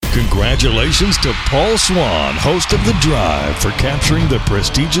Congratulations to Paul Swan, host of The Drive, for capturing the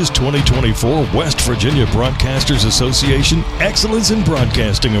prestigious 2024 West Virginia Broadcasters Association Excellence in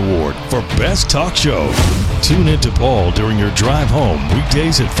Broadcasting Award for Best Talk Show. Tune in to Paul during your drive home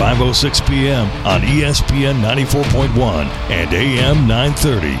weekdays at 5:06 p.m. on ESPN 94.1 and AM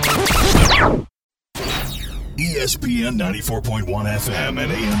 930. ESPN 94.1 FM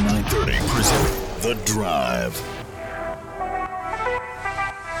and AM 930 present The Drive.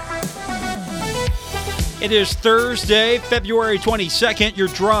 It is Thursday, February 22nd. Your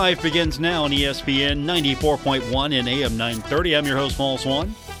drive begins now on ESPN 94.1 and AM 930. I'm your host, Paul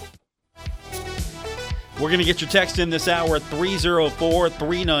Swan. We're going to get your text in this hour at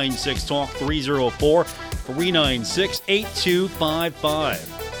 304-396-TALK,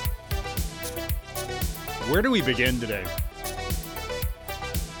 304-396-8255. Where do we begin today?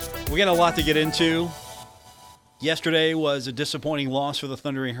 We got a lot to get into. Yesterday was a disappointing loss for the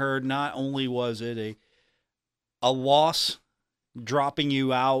Thundering Herd. Not only was it a loss, dropping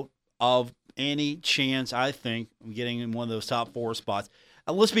you out of any chance, I think, of getting in one of those top four spots.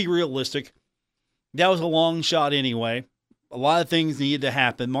 Let's be realistic. That was a long shot anyway. A lot of things needed to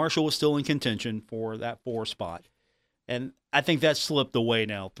happen. Marshall was still in contention for that 4 spot. And I think that slipped away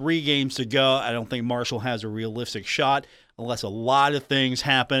now. 3 games to go. I don't think Marshall has a realistic shot unless a lot of things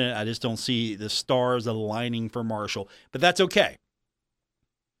happen. I just don't see the stars aligning for Marshall. But that's okay.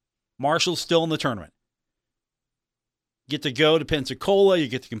 Marshall's still in the tournament. Get to go to Pensacola, you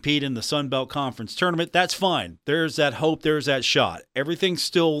get to compete in the Sun Belt Conference tournament. That's fine. There's that hope, there's that shot. Everything's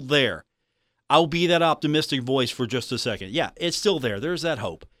still there. I'll be that optimistic voice for just a second. Yeah, it's still there. There's that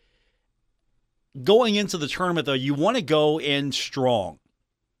hope. Going into the tournament, though, you want to go in strong.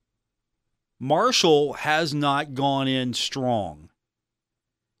 Marshall has not gone in strong.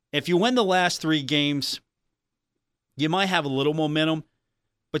 If you win the last 3 games, you might have a little momentum,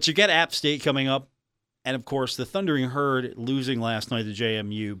 but you get App State coming up. And, of course, the Thundering Herd losing last night to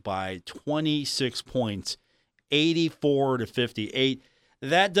JMU by 26 points, 84-58.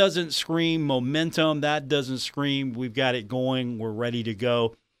 That doesn't scream momentum. That doesn't scream we've got it going, we're ready to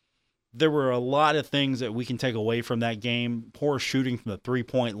go. There were a lot of things that we can take away from that game. Poor shooting from the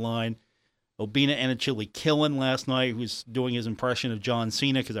three-point line. Obina Anachili killing last night, who's doing his impression of John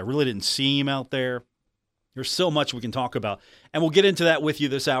Cena, because I really didn't see him out there. There's so much we can talk about. And we'll get into that with you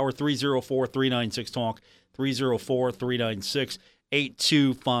this hour, 304-396-TALK,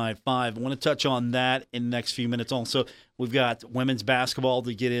 304-396-8255. I want to touch on that in the next few minutes. Also, we've got women's basketball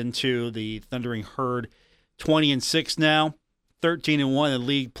to get into. The Thundering Herd 20-6 now, 13-1 in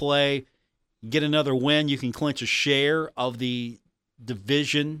league play. Get another win, you can clinch a share of the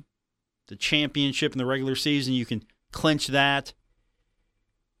division, the championship in the regular season. You can clinch that.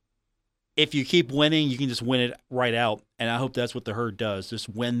 If you keep winning, you can just win it right out. And I hope that's what the Herd does. Just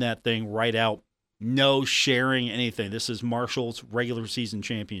win that thing right out. No sharing anything. This is Marshall's regular season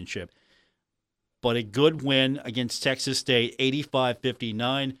championship. But a good win against Texas State,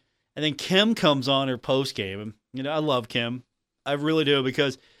 85-59. And then Kim comes on her postgame. And, I love Kim. I really do,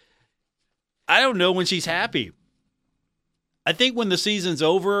 because I don't know when she's happy. I think when the season's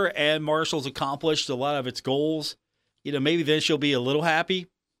over and Marshall's accomplished a lot of its goals, maybe then she'll be a little happy.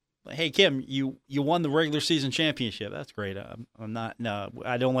 Hey, Kim, you won the regular season championship. That's great. I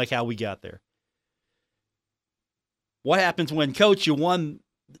don't like how we got there. What happens when, Coach, you won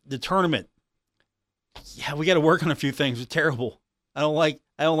the tournament? Yeah, we got to work on a few things. It's terrible. I don't like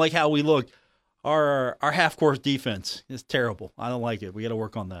how we looked. Our half-court defense is terrible. I don't like it. We got to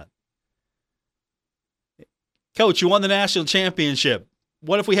work on that. Coach, you won the national championship.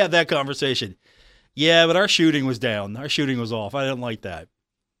 What if we had that conversation? Yeah, but our shooting was down. Our shooting was off. I didn't like that.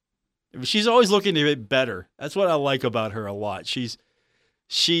 She's always looking to get better. That's what I like about her a lot. She's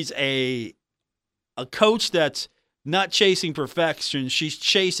a coach that's not chasing perfection. She's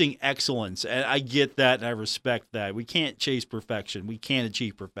chasing excellence, and I get that, and I respect that. We can't chase perfection. We can't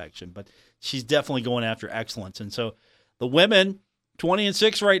achieve perfection, but she's definitely going after excellence. And so the women,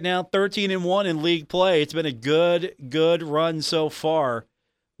 20-6 right now, 13-1 in league play. It's been a good run so far.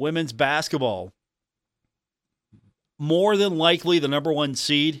 Women's basketball, more than likely the number 1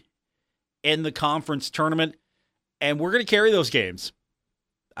 seed in the conference tournament, and we're going to carry those games.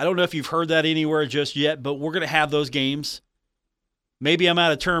 I don't know if you've heard that anywhere just yet, but we're going to have those games. Maybe I'm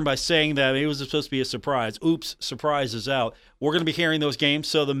out of turn by saying that. Maybe it was supposed to be a surprise. Oops, surprise is out. We're going to be carrying those games.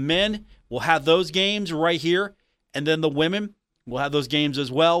 So the men will have those games right here, and then the women will have those games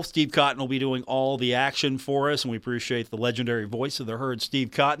as well. Steve Cotton will be doing all the action for us, and we appreciate the legendary voice of the Herd,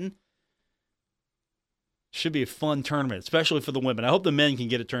 Steve Cotton. Should be a fun tournament, especially for the women. I hope the men can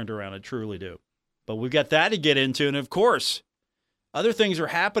get it turned around. I truly do. But we've got that to get into. And, of course, Other things are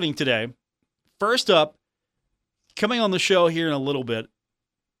happening today. First up, coming on the show here in a little bit,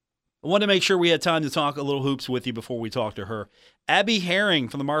 I wanted to make sure we had time to talk a little hoops with you before we talk to her. Abby Herring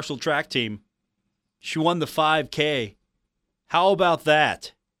from the Marshall track team. She won the 5K. How about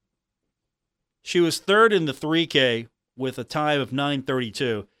that? She was third in the 3K with a time of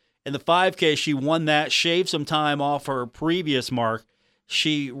 9:32. In the 5K, she won that, shaved some time off her previous mark.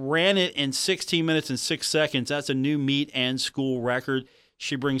 She ran it in 16 minutes and 6 seconds. That's a new meet and school record.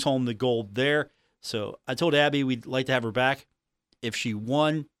 She brings home the gold there. So I told Abby we'd like to have her back. If she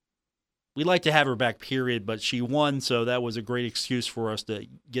won, we'd like to have her back, period. But she won, so that was a great excuse for us to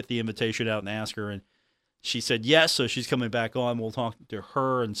get the invitation out and ask her. And she said yes, so she's coming back on. We'll talk to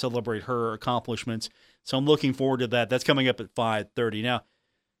her and celebrate her accomplishments. So I'm looking forward to that. That's coming up at 5:30. Now,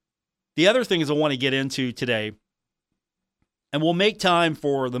 the other things I want to get into today, and we'll make time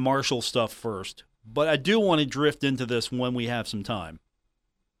for the Marshall stuff first, but I do want to drift into this when we have some time.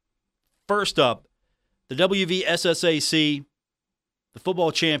 First up, the WVSSAC, the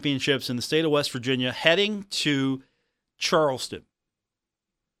football championships in the state of West Virginia, heading to Charleston.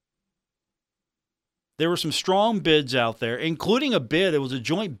 There were some strong bids out there, including a bid. It was a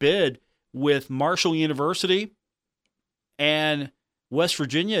joint bid with Marshall University and West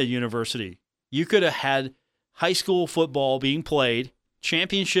Virginia University. You could have had high school football being played,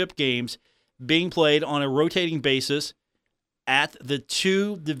 championship games being played on a rotating basis at the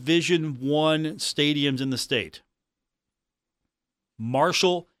two Division I stadiums in the state.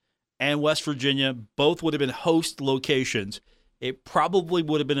 Marshall and West Virginia both would have been host locations. It probably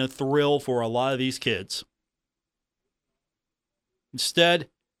would have been a thrill for a lot of these kids. Instead,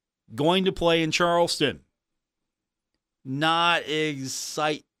 going to play in Charleston. Not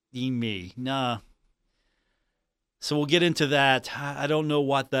exciting me. Nah. So we'll get into that. I don't know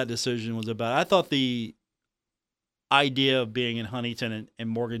what that decision was about. I thought the idea of being in Huntington and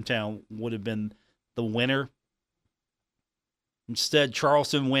Morgantown would have been the winner. Instead,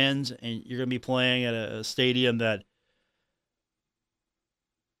 Charleston wins, and you're going to be playing at a stadium that,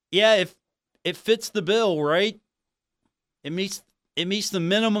 yeah, if it fits the bill, right? It meets the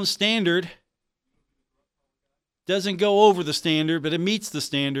minimum standard. Doesn't go over the standard, but it meets the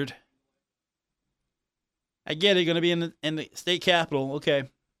standard. I get it, going to be in the state capitol. Okay. It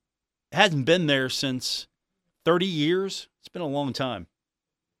hasn't been there since 30 years. It's been a long time.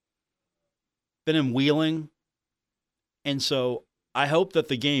 Been in Wheeling. And so I hope that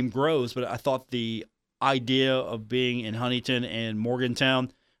the game grows, but I thought the idea of being in Huntington and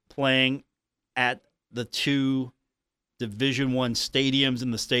Morgantown, playing at the two Division I stadiums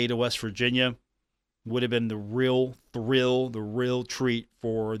in the state of West Virginia, would have been the real thrill, the real treat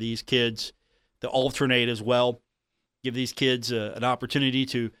for these kids to alternate as well. Give these kids an opportunity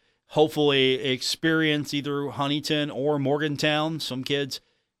to hopefully experience either Huntington or Morgantown. Some kids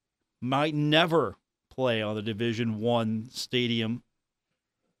might never play on the Division I stadium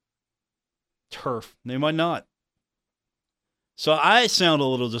turf. They might not. So I sound a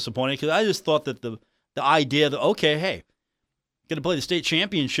little disappointed because I just thought that the idea that, okay, hey, going to play the state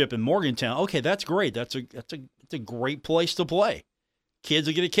championship in Morgantown. Okay, that's great. That's a great place to play. Kids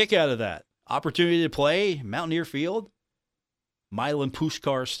will get a kick out of that. Opportunity to play Mountaineer Field, Milan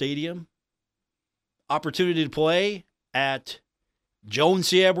Puskar Stadium. Opportunity to play at Joan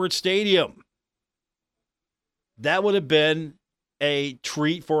C. Edwards Stadium. That would have been a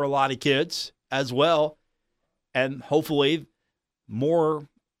treat for a lot of kids as well. And hopefully more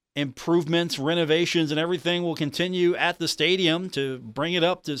improvements, renovations, and everything will continue at the stadium to bring it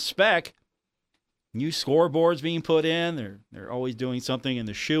up to spec. New scoreboards being put in. They're always doing something in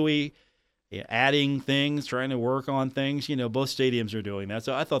the shoey, adding things, trying to work on things. You know, both stadiums are doing that.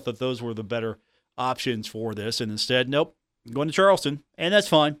 So I thought that those were the better options for this. And instead, nope, I'm going to Charleston. And that's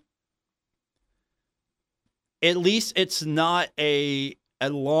fine. At least it's not a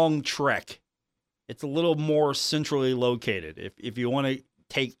long trek. It's a little more centrally located if you want to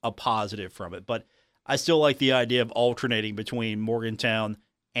take a positive from it. But I still like the idea of alternating between Morgantown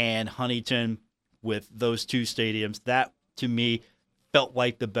and Huntington with those two stadiums. That, to me, felt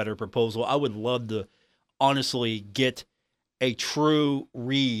like the better proposal. I would love to honestly get a true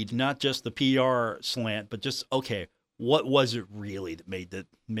read, not just the PR slant, but just, okay, what was it really that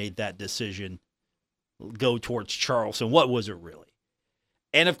made that decision go towards Charleston? What was it really?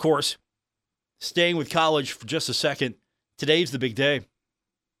 And, of course, staying with college for just a second, today's the big day.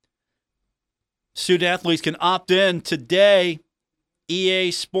 Student athletes can opt in today.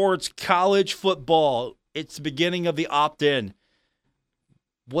 EA Sports College Football. It's the beginning of the opt-in.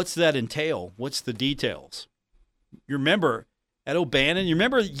 What's that entail? What's the details? You remember at O'Bannon, you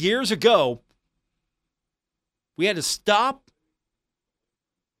remember years ago, we had to stop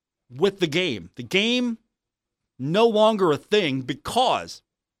with the game. The game no longer a thing because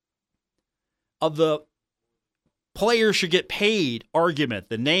of the players should get paid argument,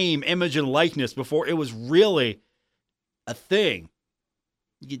 the name, image, and likeness before it was really a thing.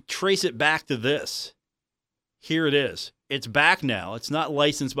 You trace it back to this. Here it is. It's back now. It's not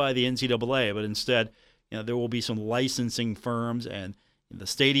licensed by the NCAA, but instead, there will be some licensing firms, and the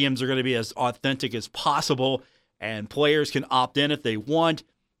stadiums are going to be as authentic as possible, and players can opt in if they want.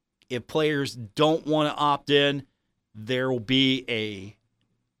 If players don't want to opt in, there will be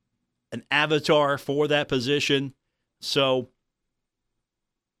an avatar for that position. So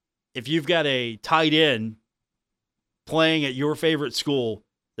if you've got a tight end playing at your favorite school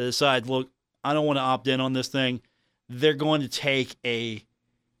that decides, look, I don't want to opt in on this thing, they're going to take a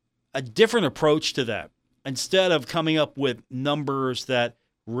different approach to that. Instead of coming up with numbers that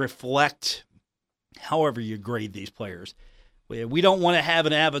reflect however you grade these players. We don't want to have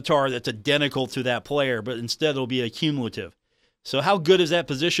an avatar that's identical to that player, but instead it'll be a cumulative. So how good has that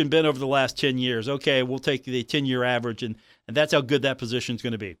position been over the last 10 years? Okay, we'll take the 10-year average, and that's how good that position is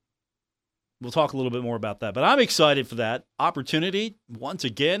going to be. We'll talk a little bit more about that. But I'm excited for that opportunity, once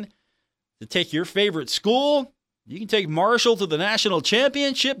again, to take your favorite school. You can take Marshall to the national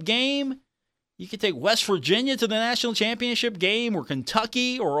championship game. You can take West Virginia to the national championship game, or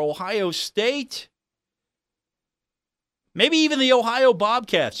Kentucky or Ohio State. Maybe even the Ohio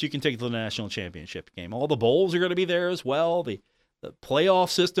Bobcats you can take to the national championship game. All the bowls are going to be there as well. The playoff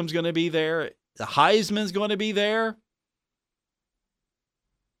system's going to be there. The Heisman's going to be there.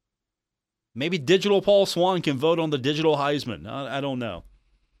 Maybe Digital Paul Swan can vote on the Digital Heisman. I don't know.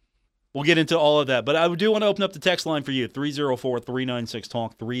 We'll get into all of that. But I do want to open up the text line for you,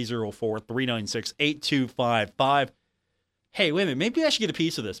 304-396-TALK, 304-396-8255. Hey, wait a minute. Maybe I should get a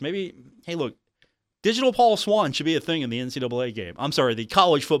piece of this. Maybe, hey, look, Digital Paul Swan should be a thing in the NCAA game. I'm sorry, the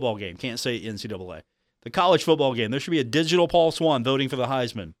college football game. Can't say NCAA. The college football game. There should be a Digital Paul Swan voting for the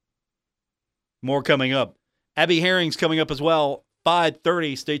Heisman. More coming up. Abby Herring's coming up as well.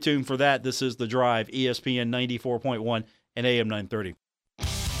 5:30. Stay tuned for that. This is The Drive, ESPN 94.1 and AM 930.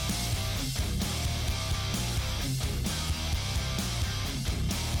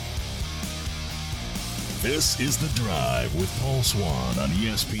 This is The Drive with Paul Swan on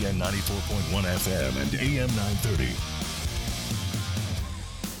ESPN 94.1 FM and AM 930.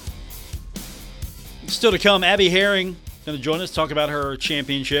 Still to come, Abby Herring going to join us, talk about her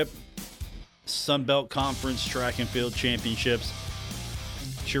championship, Sun Belt Conference Track and Field Championships.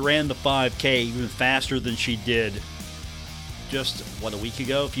 She ran the 5K even faster than she did just, a week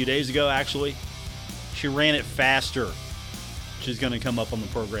ago, a few days ago, actually. She ran it faster. She's going to come up on the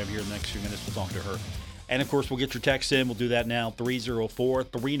program here in the next few minutes. We'll talk to her. And, of course, we'll get your text in. We'll do that now,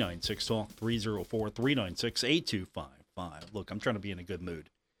 304-396-TALK, 304-396-8255. Look, I'm trying to be in a good mood.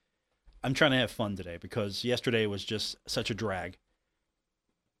 I'm trying to have fun today because yesterday was just such a drag.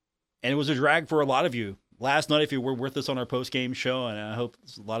 And it was a drag for a lot of you. Last night, if you were with us on our post-game show, and I hope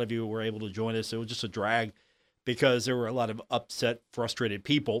a lot of you were able to join us, it was just a drag because there were a lot of upset, frustrated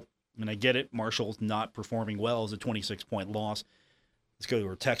people. And I get it. Marshall's not performing well as a 26-point loss. Let's go to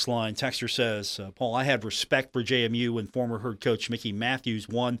our text line. Texter says, Paul, I have respect for JMU when former head coach Mickey Matthews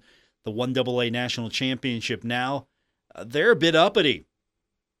won the 1AA national championship. Now, they're a bit uppity.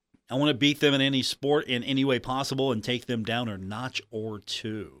 I want to beat them in any sport in any way possible and take them down a notch or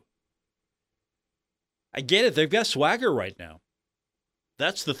two. I get it. They've got swagger right now.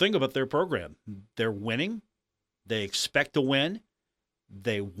 That's the thing about their program. They're winning. They expect to win.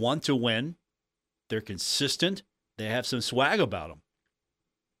 They want to win. They're consistent. They have some swag about them.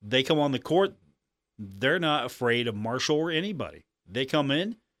 They come on the court, they're not afraid of Marshall or anybody. They come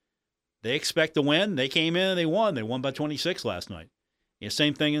in, they expect to win. They came in and they won. They won by 26 last night.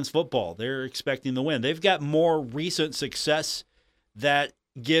 Same thing in football. They're expecting to win. They've got more recent success that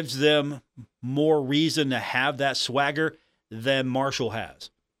gives them more reason to have that swagger than Marshall has.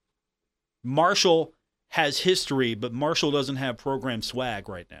 Marshall has history, but Marshall doesn't have program swag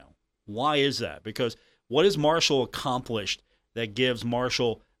right now. Why is that? Because what has Marshall accomplished that gives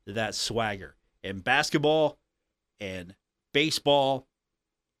Marshall that swagger? In basketball, in baseball,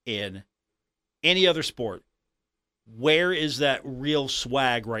 in any other sport, where is that real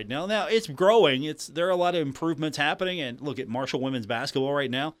swag right now? Now, it's growing. There are a lot of improvements happening. And look at Marshall women's basketball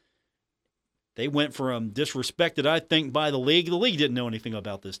right now. They went from disrespected, I think, by the league. The league didn't know anything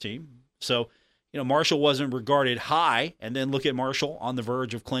about this team. So, Marshall wasn't regarded high. And then look at Marshall on the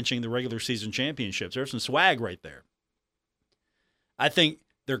verge of clinching the regular season championships. There's some swag right there. I think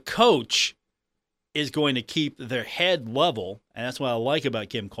their coach is going to keep their head level, and that's what I like about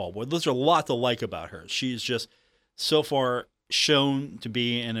Kim Caldwell. There's a lot to like about her. She's just, so far, shown to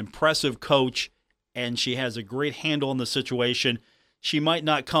be an impressive coach, and she has a great handle on the situation. She might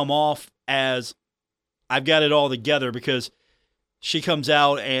not come off as I've got it all together, because she comes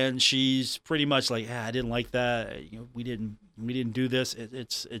out and she's pretty much like, I didn't like that. We didn't do this.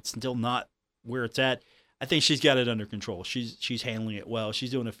 It's still not where it's at. I think she's got it under control. She's handling it well.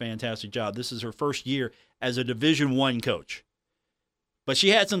 She's doing a fantastic job. This is her first year as a Division I coach. But she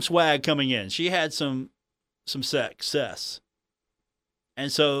had some swag coming in. She had some success.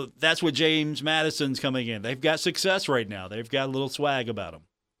 And so that's what James Madison's coming in. They've got success right now. They've got a little swag about them.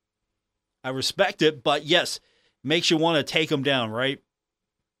 I respect it, but yes, makes you want to take them down, right?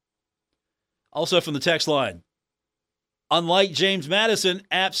 Also from the text line, unlike James Madison,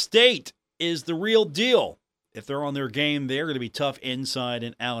 App State is the real deal. If they're on their game, they're going to be tough inside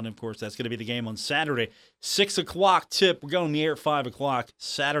and out. And, of course, that's going to be the game on Saturday. 6 o'clock tip. We're going on the air at 5 o'clock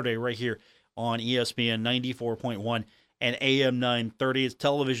Saturday right here on ESPN 94.1 and AM 930. It's a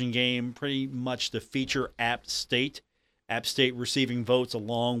television game, pretty much to feature App State. App State receiving votes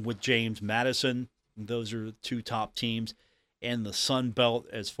along with James Madison. Those are the two top teams in the Sun Belt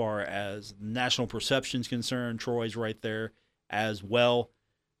as far as national perception is concerned. Troy's right there as well.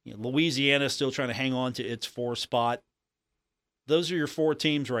 Louisiana still trying to hang on to its 4 spot. Those are your 4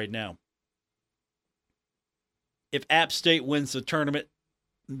 teams right now. If App State wins the tournament,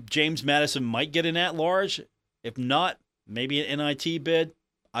 James Madison might get an at-large. If not, maybe an NIT bid.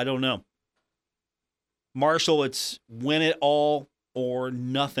 I don't know. Marshall, it's win it all or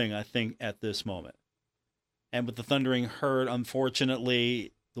nothing, I think, at this moment. And with the Thundering Herd,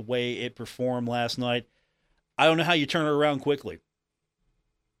 unfortunately, the way it performed last night, I don't know how you turn it around quickly.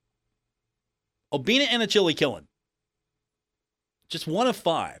 Obinna Enechili-Killen, just 1 of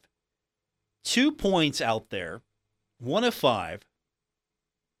 5. 2 points out there, 1 of 5.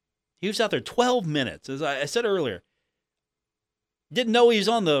 He was out there 12 minutes. As I said earlier, didn't know he was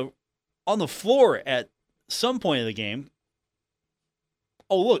on the floor at some point of the game.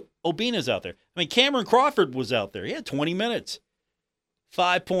 Oh, look, Obinna's out there. I mean, Cameron Crawford was out there. He had 20 minutes.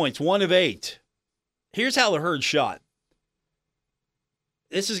 5 points, 1 of 8. Here's how the Herd shot.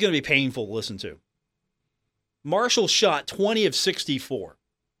 This is going to be painful to listen to. Marshall shot 20 of 64.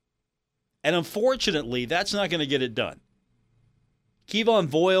 And unfortunately, that's not going to get it done. Kevon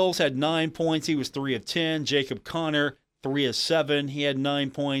Voiles had 9 points. He was 3 of 10. Jacob Connor, 3 of 7. He had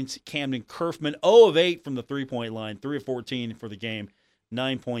 9 points. Camden Kerfman, 0 of 8 from the three-point line. 3 of 14 for the game.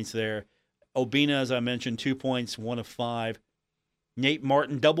 9 points there. Obinna, as I mentioned, 2 points, 1 of 5. Nate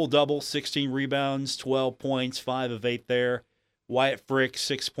Martin, double-double, 16 rebounds, 12 points, 5 of 8 there. Wyatt Frick,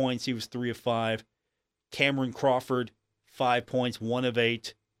 6 points. He was 3 of 5. Cameron Crawford, 5 points, 1 of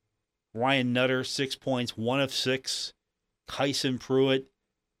 8. Ryan Nutter, 6 points, 1 of 6. Kyson Pruitt,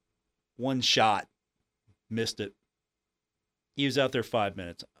 1 shot. Missed it. He was out there 5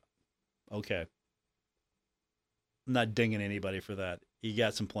 minutes. Okay. I'm not dinging anybody for that. He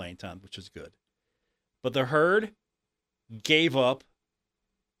got some playing time, which is good. But the Herd gave up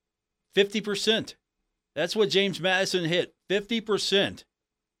 50%. That's what James Madison hit, 50%.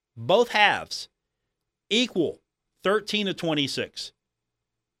 Both halves equal, 13 to 26.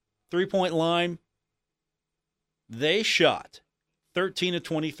 3-point line, they shot 13 to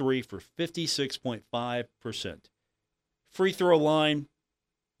 23 for 56.5%. Free throw line,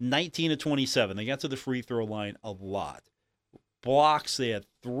 19 to 27. They got to the free throw line a lot. Blocks, they had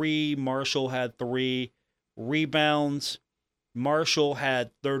 3. Marshall had 3. Rebounds, Marshall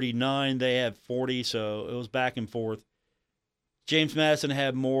had 39. They had 40, so it was back and forth. James Madison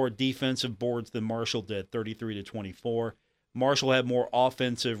had more defensive boards than Marshall did, 33 to 24. Marshall had more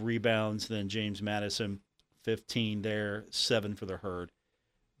offensive rebounds than James Madison, 15 there, 7 for the Herd.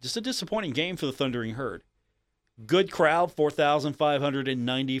 Just a disappointing game for the Thundering Herd. Good crowd,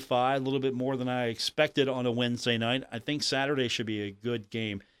 4,595, a little bit more than I expected on a Wednesday night. I think Saturday should be a good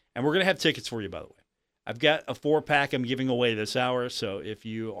game. And we're going to have tickets for you, by the way. I've got a 4-pack I'm giving away this hour, so if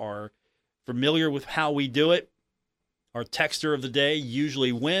you are familiar with how we do it, our texter of the day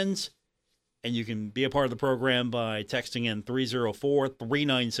usually wins, and you can be a part of the program by texting in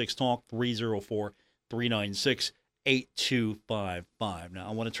 304-396-TALK, 304-396-8255. Now,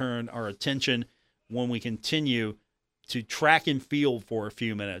 I want to turn our attention when we continue to track and field for a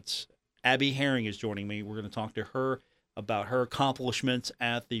few minutes. Abby Herring is joining me. We're going to talk to her about her accomplishments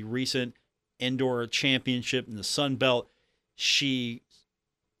at the recent Indoor Championship in the Sun Belt. She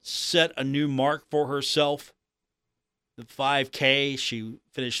set a new mark for herself. The 5K, she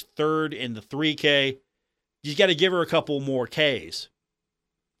finished 3rd in the 3K. You got to give her a couple more Ks.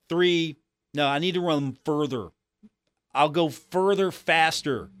 3, no, I need to run further. I'll go further,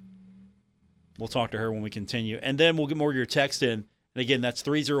 faster. We'll talk to her when we continue. And then we'll get more of your text in. And again, that's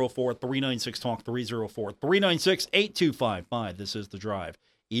 304-396-TALK, 304-396-8255. This is The Drive,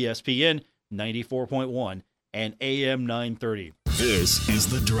 ESPN 94.1 and AM 930. This is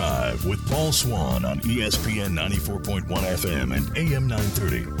The Drive with Paul Swann on ESPN 94.1 FM and AM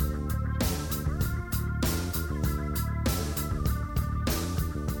 930.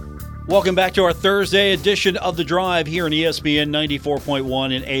 Welcome back to our Thursday edition of The Drive here on ESPN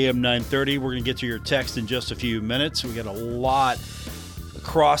 94.1 and AM 930. We're going to get to your text in just a few minutes. We got a lot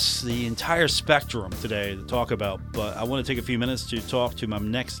across the entire spectrum today to talk about, but I want to take a few minutes to talk to my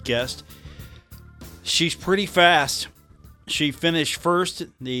next guest. She's pretty fast. She finished first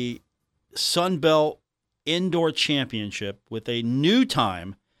in the Sun Belt Indoor Championship with a new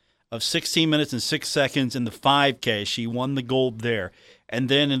time of 16 minutes and 6 seconds in the 5K. She won the gold there. And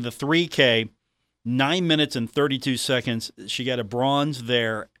then in the 3K, 9 minutes and 32 seconds, she got a bronze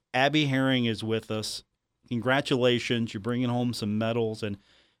there. Abby Herring is with us. Congratulations. You're bringing home some medals and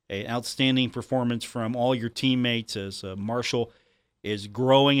an outstanding performance from all your teammates as Marshall is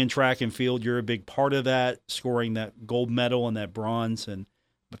growing in track and field. You're a big part of that, scoring that gold medal and that bronze. And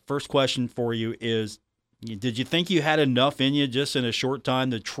the first question for you is, did you think you had enough in you just in a short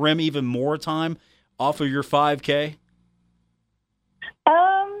time to trim even more time off of your 5K?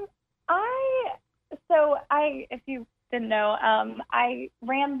 If you didn't know, I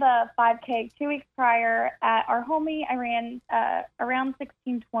ran the 5K 2 weeks prior at our home meet. I ran around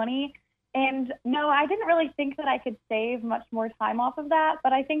 16:20. And no, I didn't really think that I could save much more time off of that.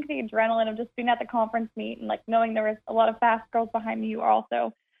 But I think the adrenaline of just being at the conference meet and like knowing there was a lot of fast girls behind me who were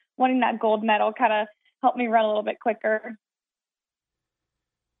also wanting that gold medal kind of helped me run a little bit quicker.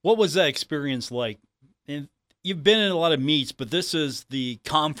 What was that experience like? And you've been in a lot of meets, but this is the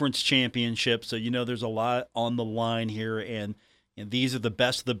conference championship, so there's a lot on the line here, and these are the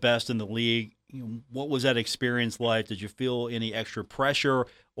best of the best in the league. What was that experience like? Did you feel any extra pressure,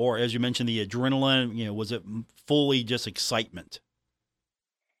 or as you mentioned, the adrenaline? Was it fully just excitement?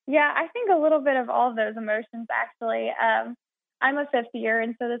 Yeah, I think a little bit of all of those emotions, actually. I'm a fifth year,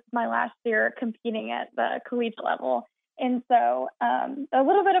 and so this is my last year competing at the collegiate level. And so a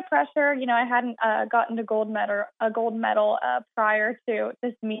little bit of pressure. I hadn't gotten a gold medal prior to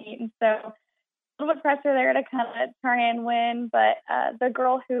this meet. And so a little bit of pressure there to kind of try and win. But the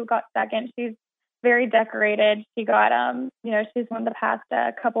girl who got second, she's very decorated. She got, she's won the past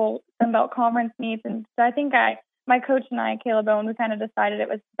couple Sun Belt Conference meets. And so I think my coach and I, Kayla Bowen, we kind of decided it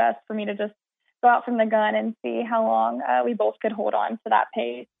was best for me to just go out from the gun and see how long we both could hold on to that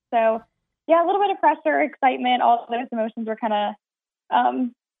pace. So yeah, a little bit of pressure, excitement, all of those emotions were kind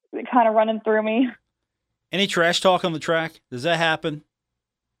of running through me. Any trash talk on the track? Does that happen?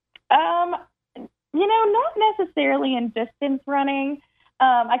 Not necessarily in distance running.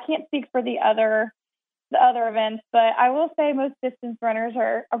 I can't speak for the other events, but I will say most distance runners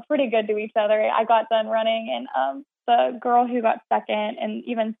are pretty good to each other. I got done running, and the girl who got second and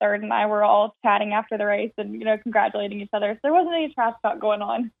even third and I were all chatting after the race and congratulating each other. So there wasn't any trash talk going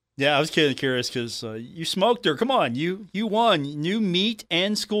on. Yeah, I was kind of curious because you smoked her. Come on, you won new meet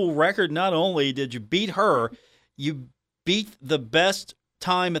and school record. Not only did you beat her, you beat the best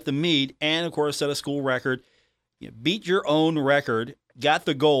time at the meet and, of course, set a school record. You beat your own record, got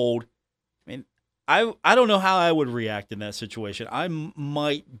the gold. I mean, I don't know how I would react in that situation. I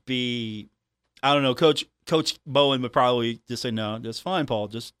might be, I don't know, Coach Bowen would probably just say, no, that's fine, Paul.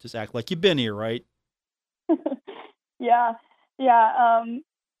 Just act like you've been here, right? Yeah.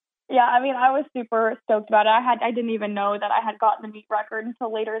 Yeah, I mean, I was super stoked about it. I didn't even know that I had gotten the meet record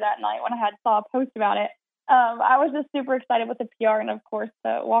until later that night when I saw a post about it. I was just super excited with the PR, and of course,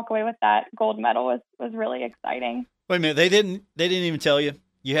 to walk away with that gold medal was really exciting. Wait a minute, they didn't even tell you?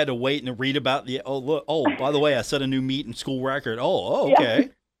 You had to wait and read about by the way, I set a new meet and school record. Oh, okay.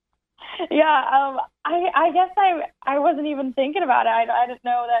 Yeah, I guess I wasn't even thinking about it. I didn't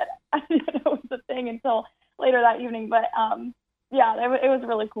know it was a thing until later that evening, but yeah, it was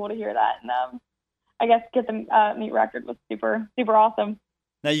really cool to hear that. And I guess get the meet record was super, super awesome.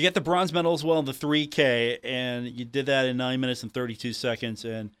 Now, you get the bronze medal as well in the 3K, and you did that in 9 minutes and 32 seconds.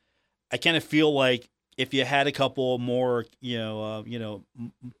 And I kind of feel like if you had a couple more, you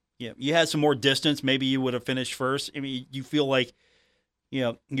had some more distance, maybe you would have finished first. I mean, you feel like,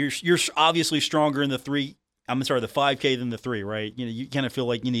 you're obviously stronger in the 5K than the 3, right? You kind of feel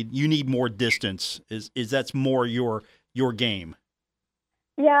like you need more distance. Is that's more your game?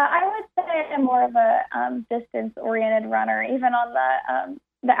 Yeah, I would say I'm more of a distance-oriented runner. Even on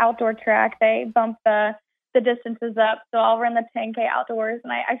the outdoor track, they bump the distances up. So I'll run the 10K outdoors,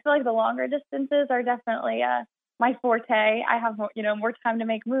 and I feel like the longer distances are definitely my forte. I have more time to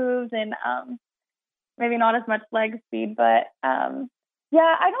make moves, and maybe not as much leg speed. But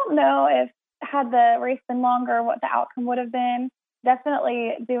yeah, I don't know if had the race been longer, what the outcome would have been.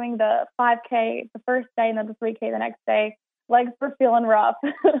 Definitely doing the 5K the first day and then the 3K the next day. Legs were feeling rough,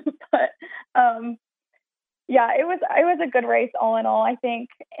 but yeah, it was a good race all in all. I think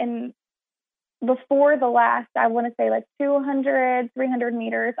before the last, I want to say like 200, 300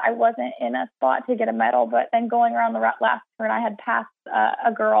 meters, I wasn't in a spot to get a medal, but then going around the last turn, I had passed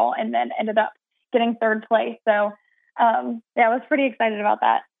a girl and then ended up getting third place. So yeah, I was pretty excited about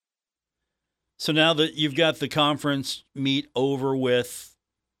that. So now that you've got the conference meet over with,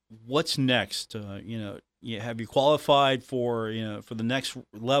 what's next? Have you qualified for the next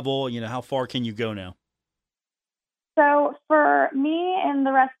level? How far can you go now? So for me and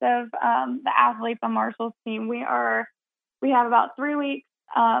the rest of the athletes on Marshall's team, we have about 3 weeks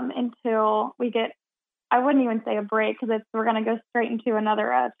until we get, I wouldn't even say a break because we're going to go straight into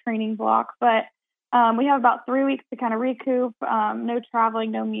another training block. But we have about 3 weeks to kind of recoup, no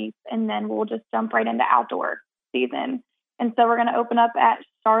traveling, no meets, and then we'll just jump right into outdoor season. And so we're going to open up at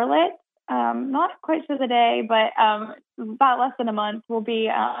Charlotte. Not quite sure the day, but about less than a month. We'll be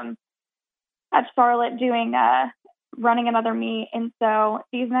at Charlotte doing running another meet. And so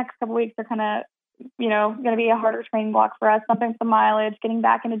these next couple weeks are kind of, going to be a harder training block for us, something with the mileage, getting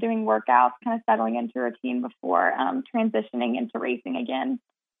back into doing workouts, kind of settling into a routine before transitioning into racing again.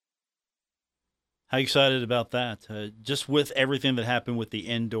 How excited about that? Just with everything that happened with the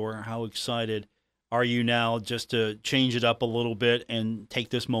indoor, how excited are you now just to change it up a little bit and take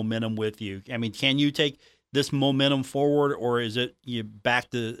this momentum with you? I mean, can you take this momentum forward, or is it you back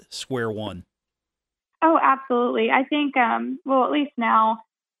to square one? Oh, absolutely. I think, at least now,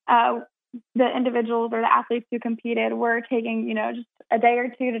 the individuals or the athletes who competed were taking, just a day or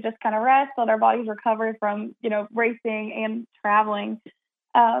two to just kind of rest, let our bodies recover from, racing and traveling.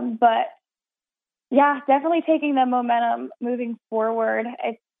 But yeah, definitely taking the momentum moving forward.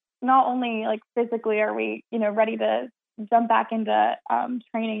 It's not only like physically are we, ready to jump back into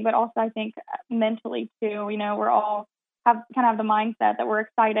training, but also I think mentally too. We're all have the mindset that we're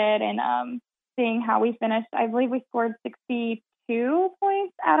excited and seeing how we finished. I believe we scored 62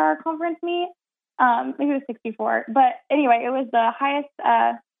 points at our conference meet. Maybe it was 64, but anyway, it was the highest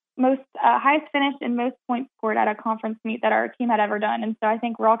finish and most points scored at a conference meet that our team had ever done. And so I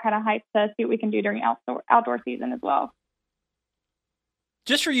think we're all kind of hyped to see what we can do during outdoor season as well.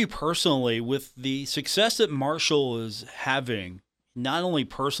 Just for you personally, with the success that Marshall is having, not only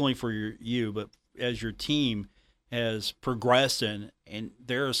personally for you, but as your team has progressed and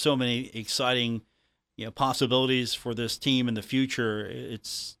there are so many exciting possibilities for this team in the future.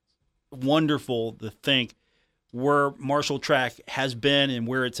 It's wonderful to think where Marshall Track has been and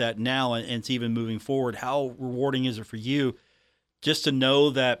where it's at now, and it's even moving forward. How rewarding is it for you just to know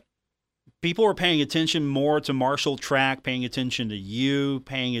that people are paying attention more to Marshall Track, paying attention to you,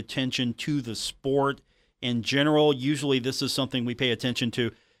 paying attention to the sport in general? Usually this is something we pay attention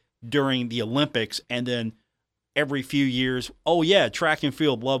to during the Olympics, and then every few years, oh yeah, track and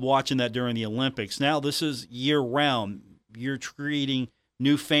field, love watching that during the Olympics. Now this is year-round. You're treating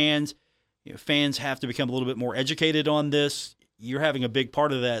new fans. Fans have to become a little bit more educated on this. You're having a big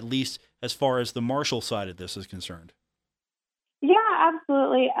part of that, at least as far as the Marshall side of this is concerned. Yeah,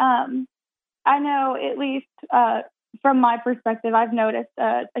 absolutely. I know, at least from my perspective, I've noticed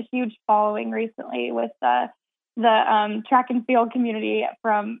a huge following recently with the track and field community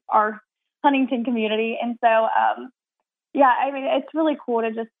from our Huntington community. And so, yeah, I mean, it's really cool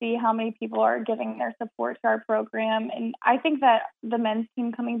to just see how many people are giving their support to our program. And I think that the men's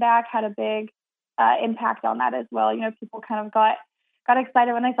team coming back had a big impact on that as well. People kind of got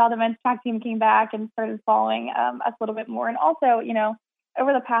excited when they saw the men's track team came back and started following us a little bit more. And also,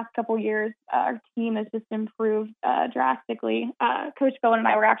 over the past couple years, our team has just improved drastically. Coach Bowen and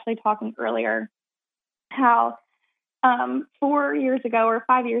I were actually talking earlier how 4 years ago or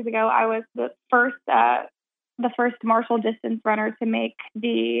 5 years ago, I was the first Marshall distance runner to make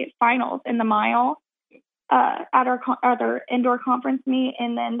the finals in the mile at our indoor conference meet.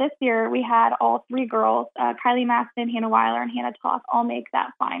 And then this year we had all three girls, Kylie Maston, Hannah Weiler, and Hannah Toth, all make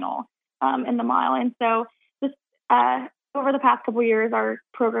that final in the mile. And so just over the past couple of years, our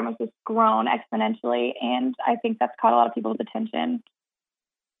program has just grown exponentially, and I think that's caught a lot of people's attention.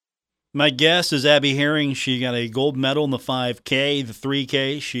 My guess is Abby Herring. She got a gold medal in the 5K, the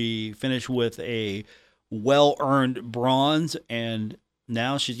 3K. She finished with a well-earned bronze, and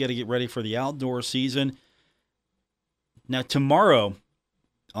now she's got to get ready for the outdoor season. Now, tomorrow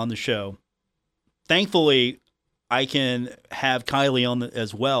on the show, thankfully, I can have Kylie on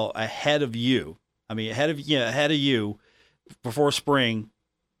as well ahead of you. I mean, ahead of you before spring.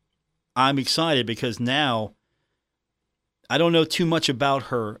 I'm excited because now I don't know too much about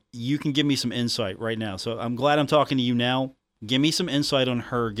her. You can give me some insight right now. So I'm glad I'm talking to you now. Give me some insight on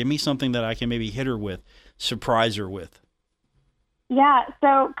her. Give me something that I can maybe hit her with, surprise her with. Yeah,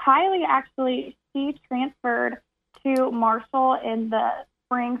 so Kylie actually, she transferred to Marshall in the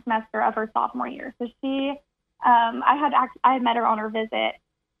spring semester of her sophomore year. So she, I had met her on her visit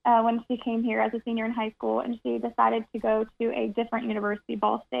when she came here as a senior in high school, and she decided to go to a different university,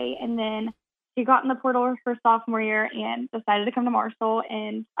 Ball State, and then she got in the portal her sophomore year and decided to come to Marshall.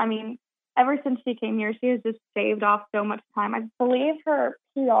 And I mean, ever since she came here, she has just shaved off so much time. I believe her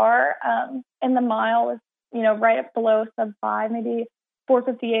PR in the mile was, right up below sub 5, maybe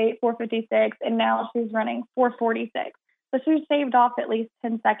 4:58, 4:56, and now she's running 4:46. So she's shaved off at least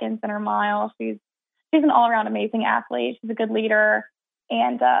 10 seconds in her mile. She's an all-around amazing athlete. She's a good leader.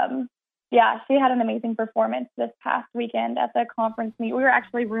 And, she had an amazing performance this past weekend at the conference meet. We were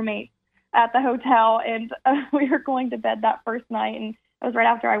actually roommates at the hotel, and we were going to bed that first night, and it was right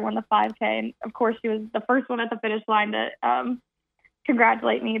after I won the 5K. And, of course, she was the first one at the finish line to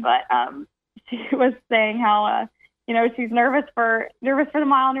congratulate me. But she was saying how, she's nervous for the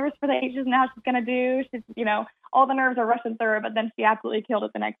mile, nervous for the ages and how she's going to do. She's, all the nerves are rushing through her, but then she absolutely killed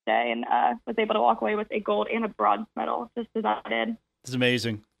it the next day and was able to walk away with a gold and a bronze medal, just as I did. It's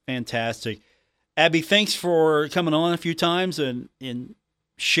amazing. Fantastic. Abby, thanks for coming on a few times and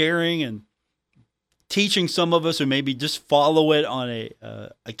sharing and teaching some of us who maybe just follow it on a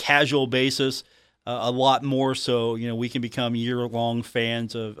casual basis a lot more so, we can become year-long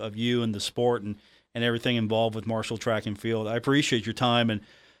fans of you and the sport and everything involved with Marshall Track and Field. I appreciate your time, and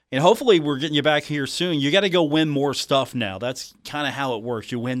hopefully we're getting you back here soon. You got to go win more stuff now. That's kind of how it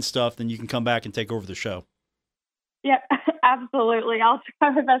works. You win stuff, then you can come back and take over the show. Yep, absolutely. I'll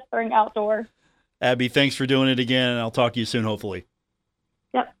try my best during outdoors. Abby, thanks for doing it again, and I'll talk to you soon, hopefully.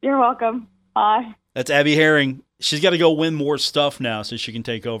 Yep, you're welcome. Bye. That's Abby Herring. She's got to go win more stuff now so she can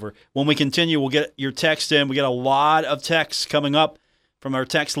take over. When we continue, we'll get your text in. We got a lot of texts coming up from our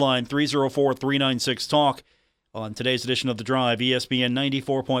text line, 304-396-TALK, on today's edition of The Drive, ESPN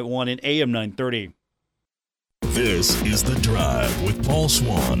 94.1 and AM 930. This is The Drive with Paul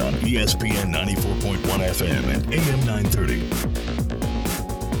Swann on ESPN 94.1 FM and AM 930.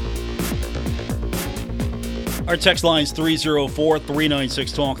 Our text line is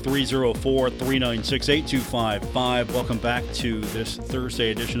 304-396-TALK, 304-396-8255. Welcome back to this Thursday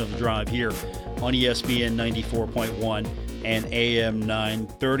edition of The Drive here on ESPN 94.1 and AM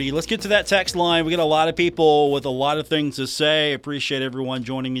 930. Let's get to that text line. We got a lot of people with a lot of things to say. Appreciate everyone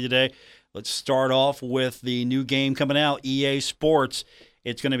joining me today. Let's start off with the new game coming out, EA Sports.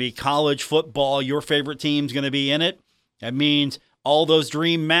 It's going to be college football. Your favorite team's going to be in it. That means all those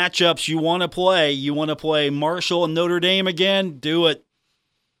dream matchups you want to play. You want to play Marshall and Notre Dame again? Do it.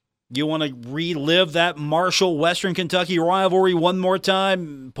 You want to relive that Marshall-Western Kentucky rivalry one more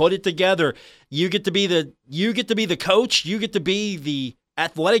time? Put it together. You get to be the coach. You get to be the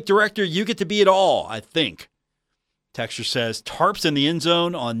athletic director. You get to be it all, I think. Texture says, tarps in the end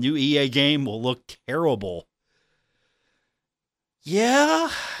zone on new EA game will look terrible. Yeah.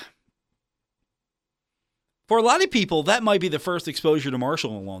 For a lot of people, that might be the first exposure to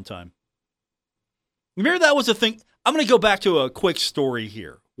Marshall in a long time. Remember that was a thing? I'm going to go back to a quick story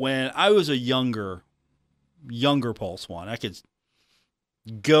here. When I was a younger Paul Swann, I could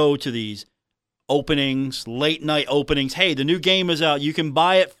go to these openings, late night openings. Hey, the new game is out. You can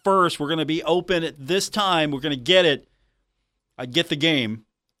buy it first. We're going to be open at this time. We're going to get it. I'd get the game.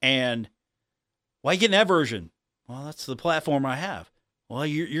 And why are you getting that version? Well, that's the platform I have. Well,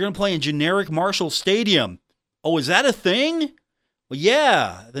 you're going to play in generic Marshall Stadium. Oh, is that a thing? Well,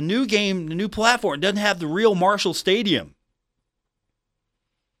 yeah. The new game, the new platform doesn't have the real Marshall Stadium.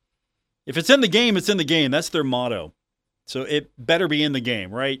 If it's in the game, it's in the game. That's their motto. So it better be in the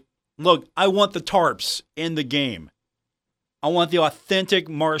game, right? Look, I want the tarps in the game. I want the authentic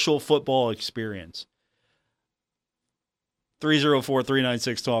Marshall football experience.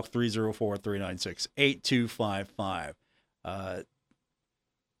 304-396-TALK, 304-396-8255.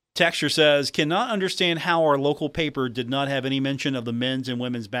 Texture says, cannot understand how our local paper did not have any mention of the men's and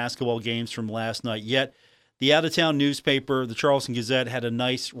women's basketball games from last night, yet the out-of-town newspaper, the Charleston Gazette, had a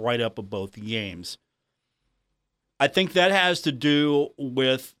nice write-up of both games. I think that has to do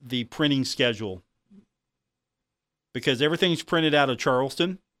with the printing schedule because everything's printed out of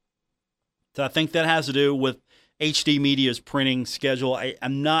Charleston. So I think that has to do with HD Media's printing schedule.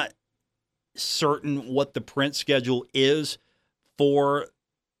 I'm not certain what the print schedule is for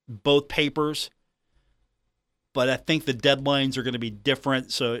both papers, but I think the deadlines are going to be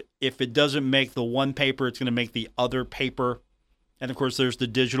different. So if it doesn't make the one paper, it's going to make the other paper. And, of course, there's the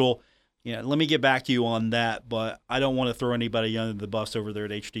digital Yeah, let me get back to you on that, but I don't want to throw anybody under the bus over there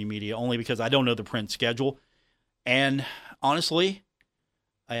at HD Media, only because I don't know the print schedule. And honestly,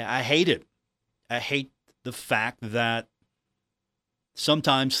 I hate it. I hate the fact that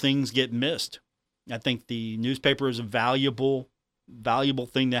sometimes things get missed. I think the newspaper is a valuable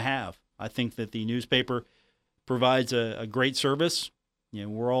thing to have. I think that the newspaper provides a great service.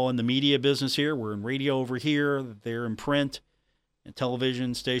 We're all in the media business here. We're in radio over here. They're in print and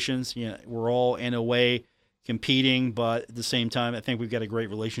television stations. We're all in a way competing, but at the same time, I think we've got a great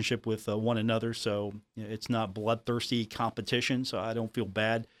relationship with one another. So it's not bloodthirsty competition. So I don't feel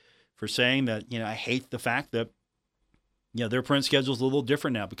bad for saying that. I hate the fact that their print schedule is a little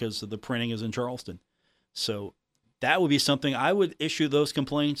different now because the printing is in Charleston. So that would be something I would issue those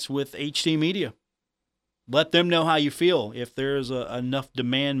complaints with HD Media. Let them know how you feel. If there's enough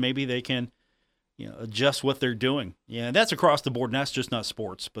demand, maybe they can adjust what they're doing. That's across the board, and that's just not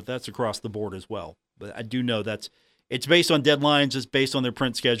sports, but that's across the board as well. But I do know it's based on deadlines, it's based on their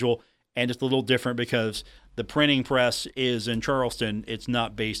print schedule, and it's a little different because the printing press is in Charleston. It's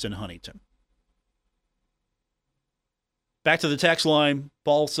not based in Huntington. Back to the text line.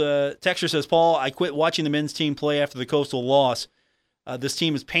 Texter says, Paul, I quit watching the men's team play after the Coastal loss. This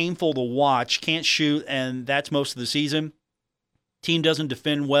team is painful to watch, can't shoot, and that's most of the season. Team doesn't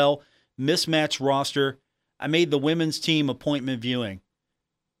defend well, mismatched roster. I made the women's team appointment viewing.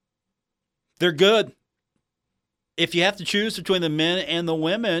 They're good. If you have to choose between the men and the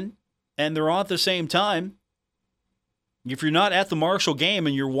women, and they're on at the same time, if you're not at the Marshall game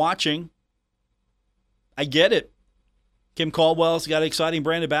and you're watching, I get it. Kim Caldwell's got an exciting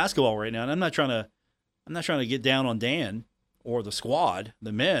brand of basketball right now, and I'm not trying to get down on Dan or the squad,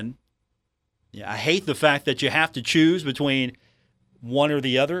 the men. I hate the fact that you have to choose between one or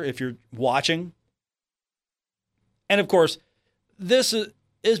the other if you're watching. And of course, this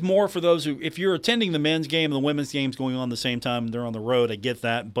is more for those who, if you're attending the men's game and the women's game's going on at the same time, they're on the road, I get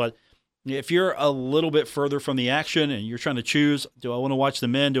that. But if you're a little bit further from the action and you're trying to choose, do I want to watch the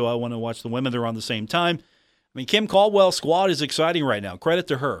men? Do I want to watch the women? They're on the same time. Kim Caldwell's squad is exciting right now. Credit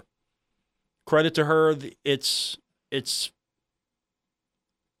to her.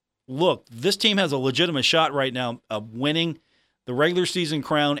 Look, this team has a legitimate shot right now of winning the regular season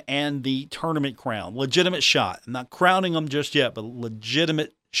crown and the tournament crown. Legitimate shot. I'm not crowning them just yet, but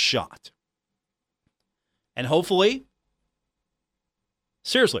legitimate shot. And hopefully,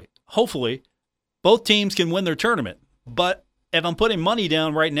 both teams can win their tournament. But if I'm putting money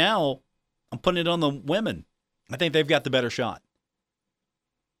down right now, I'm putting it on the women. I think they've got the better shot.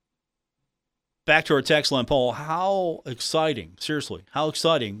 Back to our text line, Paul. How exciting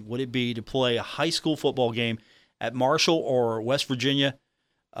would it be to play a high school football game at Marshall or West Virginia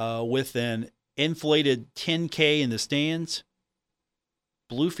with an inflated 10K in the stands?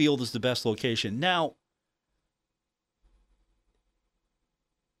 Bluefield is the best location. Now,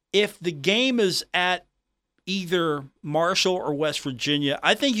 if the game is at either Marshall or West Virginia,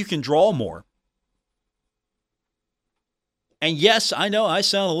 I think you can draw more. And yes, I know I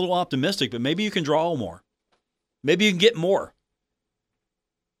sound a little optimistic, but maybe you can draw more. Maybe you can get more.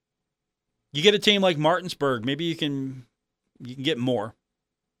 You get a team like Martinsburg, maybe you can get more.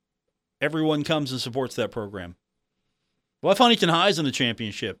 Everyone comes and supports that program. Well, if Huntington High's in the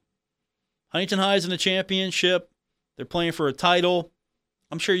championship. They're playing for a title.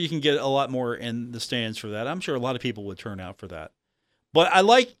 I'm sure you can get a lot more in the stands for that. I'm sure a lot of people would turn out for that. But I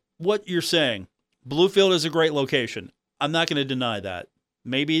like what you're saying. Bluefield is a great location. I'm not going to deny that.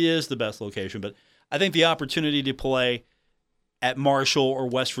 Maybe it is the best location, but I think the opportunity to play at Marshall or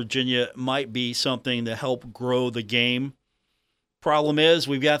West Virginia might be something to help grow the game. Problem is,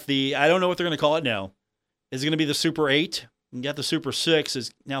 we've got I don't know what they're going to call it now. Is it going to be the Super 8? You got the Super 6.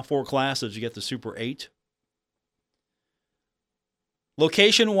 It's now 4 classes. You get the Super 8.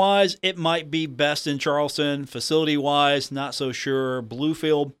 Location-wise, it might be best in Charleston. Facility-wise, not so sure.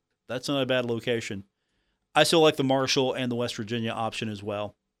 Bluefield, that's not a bad location. I still like the Marshall and the West Virginia option as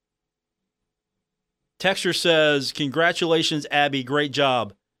well. Texter says, congratulations, Abby. Great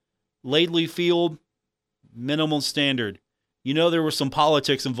job. Laidley Field, minimum standard. There was some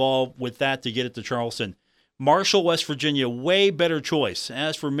politics involved with that to get it to Charleston. Marshall, West Virginia, way better choice.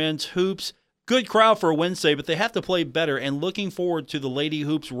 As for men's hoops, good crowd for a Wednesday, but they have to play better, and looking forward to the Lady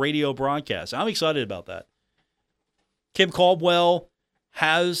Hoops radio broadcast. I'm excited about that. Kim Caldwell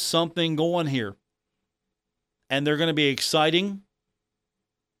has something going here. And they're going to be exciting.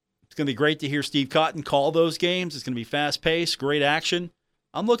 It's going to be great to hear Steve Cotton call those games. It's going to be fast-paced, great action.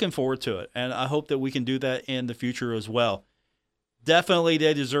 I'm looking forward to it, and I hope that we can do that in the future as well. Definitely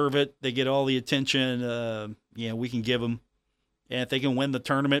they deserve it. They get all the attention we can give them. And if they can win the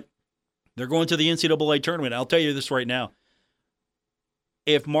tournament, They're going to the NCAA tournament. I'll tell you this right now.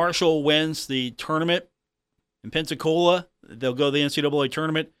 If Marshall wins the tournament in Pensacola, they'll go to the NCAA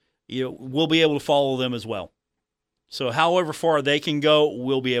tournament. We'll be able to follow them as well. So however far they can go,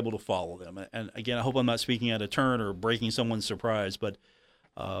 we'll be able to follow them. And again, I hope I'm not speaking out of turn or breaking someone's surprise, but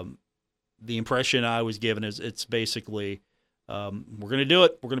the impression I was given is it's basically we're going to do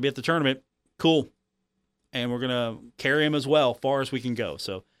it. We're going to be at the tournament. Cool. And we're going to carry them as well, far as we can go.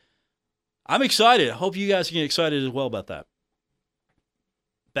 So I'm excited. I hope you guys get excited as well about that.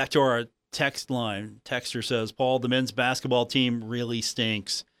 Back to our text line. Texter says, Paul, the men's basketball team really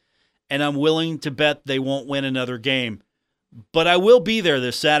stinks, and I'm willing to bet they won't win another game. But I will be there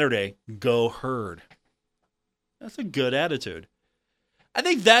this Saturday. Go Herd. That's a good attitude. I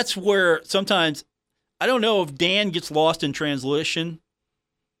think that's where sometimes, I don't know if Dan gets lost in translation.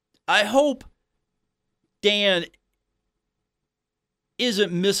 I hope Dan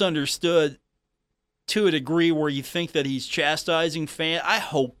isn't misunderstood to a degree where you think that he's chastising fans. I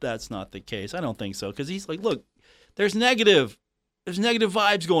hope that's not the case. I don't think so, because he's like, look, there's negative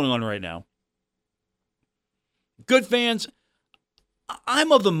vibes going on right now. Good fans,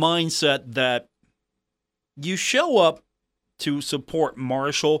 I'm of the mindset that you show up to support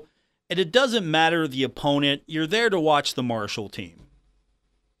Marshall, and it doesn't matter the opponent. You're there to watch the Marshall team.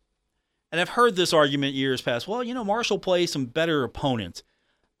 And I've heard this argument years past. Well, Marshall plays some better opponents.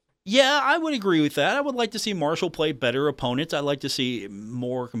 Yeah, I would agree with that. I would like to see Marshall play better opponents. I'd like to see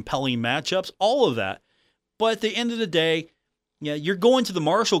more compelling matchups, all of that. But at the end of the day, you're going to the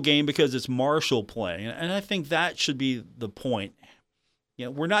Marshall game because it's Marshall playing. And I think that should be the point.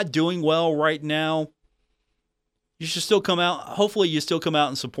 We're not doing well right now. You should still come out. Hopefully you still come out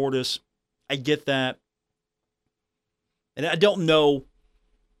and support us. I get that. And I don't know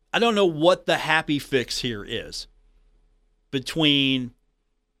what the happy fix here is between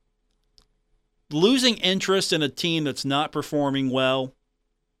losing interest in a team that's not performing well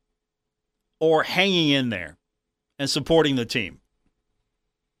or hanging in there and supporting the team.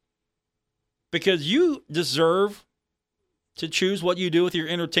 Because you deserve to choose what you do with your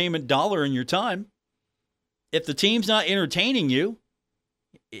entertainment dollar and your time. If the team's not entertaining you,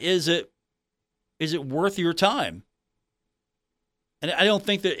 is it worth your time? And I don't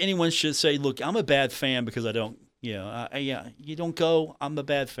think that anyone should say, look, I'm a bad fan because I don't, you don't go, I'm a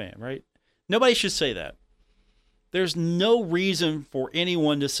bad fan, right? Nobody should say that. There's no reason for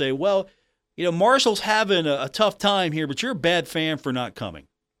anyone to say, well, Marshall's having a tough time here, but you're a bad fan for not coming.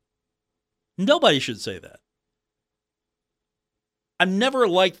 Nobody should say that. I've never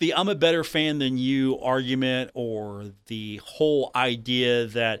liked the I'm a better fan than you argument, or the whole idea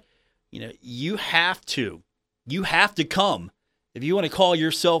that, you have to come. If you want to call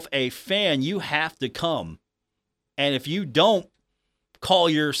yourself a fan, you have to come. And if you don't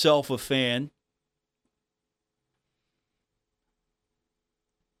call yourself a fan,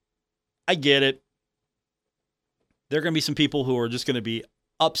 I get it. There are going to be some people who are just going to be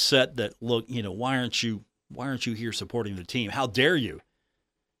upset that, look, why aren't you here supporting the team? How dare you?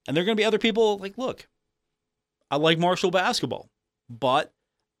 And there are going to be other people like, look, I like Marshall basketball, but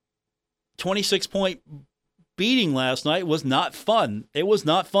 26-point beating last night was not fun. It was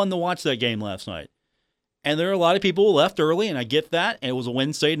not fun to watch that game last night. And there are a lot of people who left early, and I get that. And it was a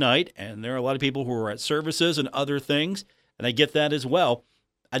Wednesday night, and there are a lot of people who were at services and other things, and I get that as well.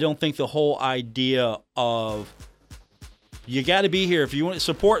 I don't think the whole idea of you got to be here. If you want to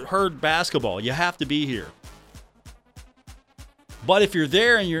support Herd basketball, you have to be here. But if you're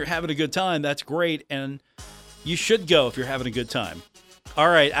there and you're having a good time, that's great, and you should go if you're having a good time. All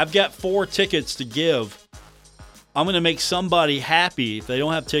right, I've got 4 tickets to give. I'm going to make somebody happy. If they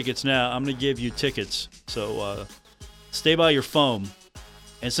don't have tickets now, I'm going to give you tickets. So stay by your phone.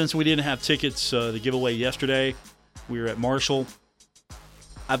 And since we didn't have tickets to give away yesterday, we were at Marshall.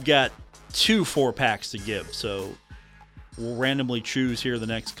 I've got 2 4-packs to give. So we'll randomly choose here the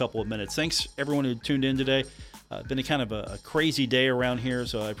next couple of minutes. Thanks, everyone who tuned in today. Been a kind of a crazy day around here,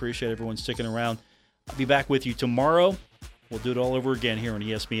 so I appreciate everyone sticking around. I'll be back with you tomorrow. We'll do it all over again here on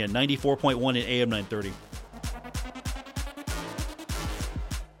ESPN 94.1 and AM 930.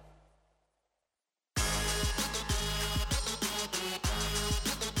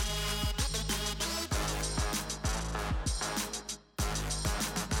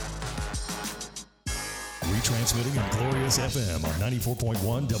 Transmitting on Glorious FM on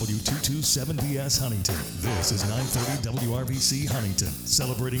 94.1 W227BS Huntington. This is 930 WRVC Huntington,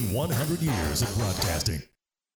 celebrating 100 years of broadcasting.